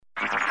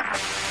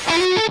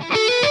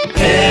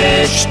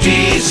HD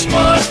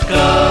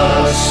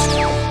Smartcast.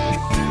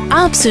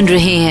 आप सुन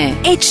रहे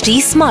हैं HD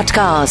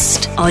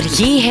Smartcast और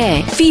ये है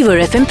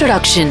फीवर FM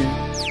प्रोडक्शन।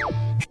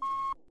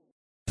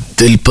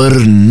 दिल पर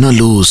न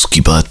लो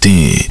उसकी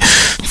बातें,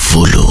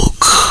 वो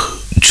लोग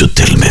जो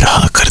दिल में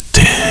रहा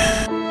करते हैं।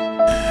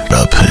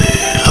 आप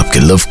हैं आपके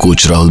लव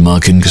कोच राहुल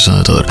माकिन के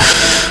साथ, और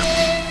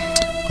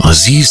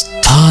अजीज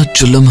था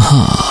जो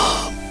लम्हा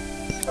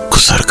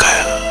गुजर गया।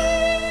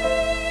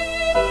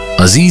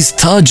 अजीज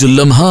था जो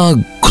लम्हा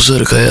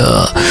गुजर गया,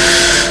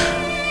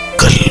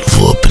 कल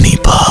वो अपनी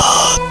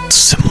बात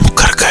से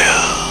मुकर गया।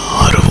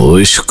 और वो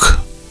इश्क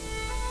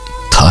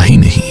था ही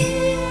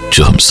नहीं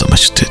जो हम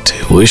समझते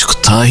थे, वो इश्क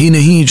था ही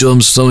नहीं जो हम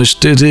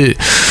समझते थे।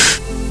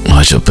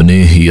 आज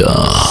अपने ही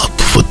आप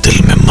वो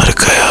दिल में मर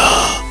गया।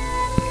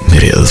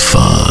 मेरे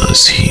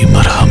अल्फाज ही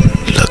मरहम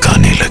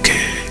लगाने लगे,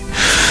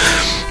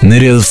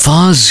 मेरे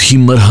अल्फाज ही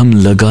मरहम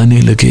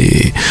लगाने लगे।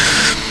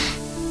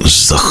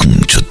 जख्म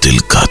जो दिल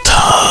का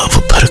था वो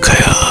भर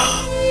गया।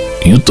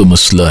 यूं तो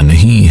मसला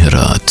नहीं है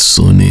रात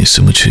सोने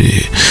से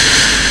मुझे,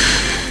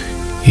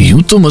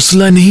 यूं तो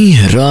मसला नहीं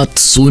है रात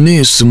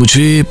सोने से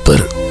मुझे, पर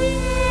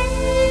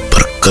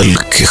कल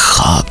के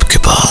ख्वाब के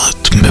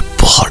बाद मैं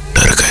बहुत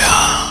डर गया।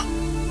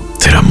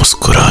 तेरा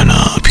मुस्कुराना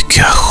भी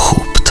क्या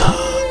खूब था,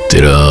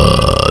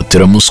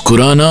 तेरा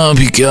मुस्कुराना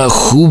भी क्या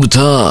खूब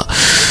था।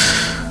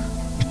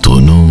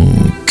 दोनों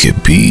के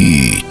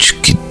बीच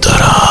की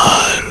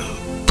दरार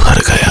भर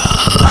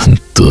गया,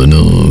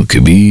 दोनों के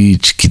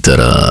बीच की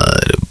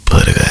दरार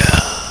भर गया।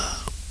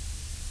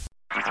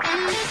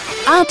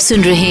 आप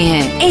सुन रहे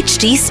हैं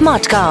HD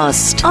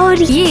Smartcast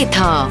और ये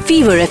था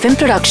fever FM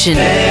production.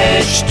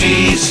 HD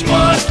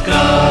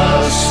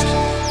Smartcast.